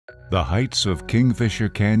The heights of Kingfisher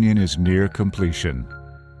Canyon is near completion.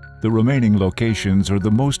 The remaining locations are the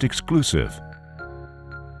most exclusive.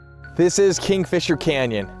 This is Kingfisher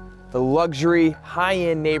Canyon, the luxury,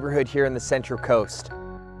 high-end neighborhood here in the Central Coast.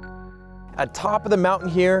 At top of the mountain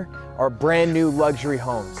here are brand new luxury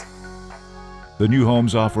homes. The new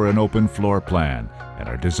homes offer an open floor plan and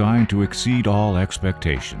are designed to exceed all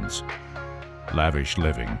expectations. Lavish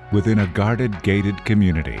living within a guarded, gated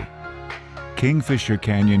community. Kingfisher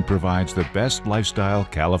Canyon provides the best lifestyle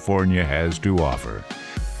California has to offer.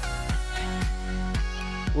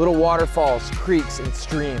 Little waterfalls, creeks, and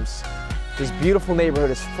streams. This beautiful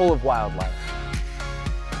neighborhood is full of wildlife.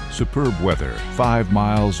 Superb weather, 5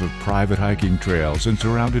 miles of private hiking trails and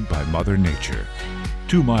surrounded by Mother Nature.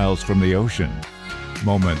 2 miles from the ocean.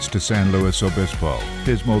 Moments to San Luis Obispo,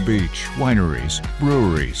 Pismo Beach, wineries,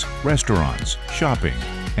 breweries, restaurants, shopping,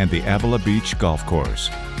 and the Avila Beach golf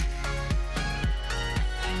course.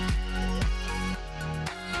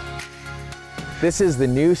 This is the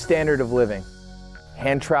new standard of living.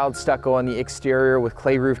 Hand-troweled stucco on the exterior with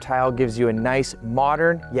clay roof tile gives you a nice,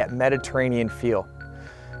 modern, yet Mediterranean feel.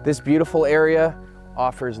 This beautiful area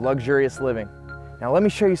offers luxurious living. Now let me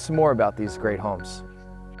show you some more about these great homes.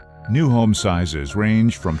 New home sizes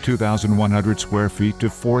range from 2,100 square feet to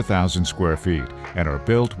 4,000 square feet and are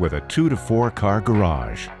built with a 2 to 4 car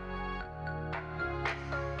garage.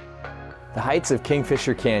 The heights of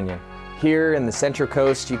Kingfisher Canyon. Here in the Central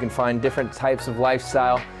Coast, you can find different types of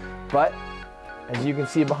lifestyle, but as you can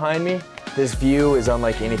see behind me, this view is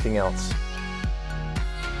unlike anything else.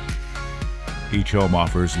 Each home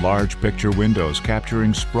offers large picture windows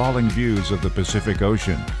capturing sprawling views of the Pacific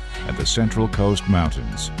Ocean and the Central Coast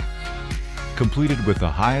Mountains. Completed with the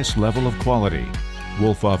highest level of quality,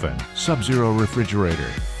 wolf oven, sub-zero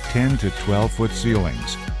refrigerator, 10 to 12-foot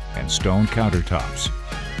ceilings, and stone countertops.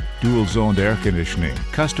 Duel Zoned Air Conditioning,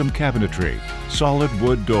 custom cabinetry, solid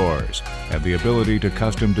wood doors, and the ability to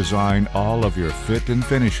custom design all of your fit and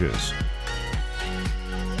finishes.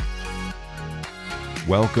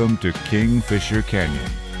 Welcome to Kingfisher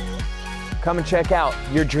Canyon. Come and check out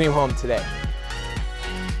your dream home today.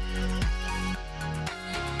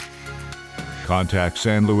 Contact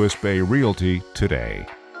San Luis Bay Realty today.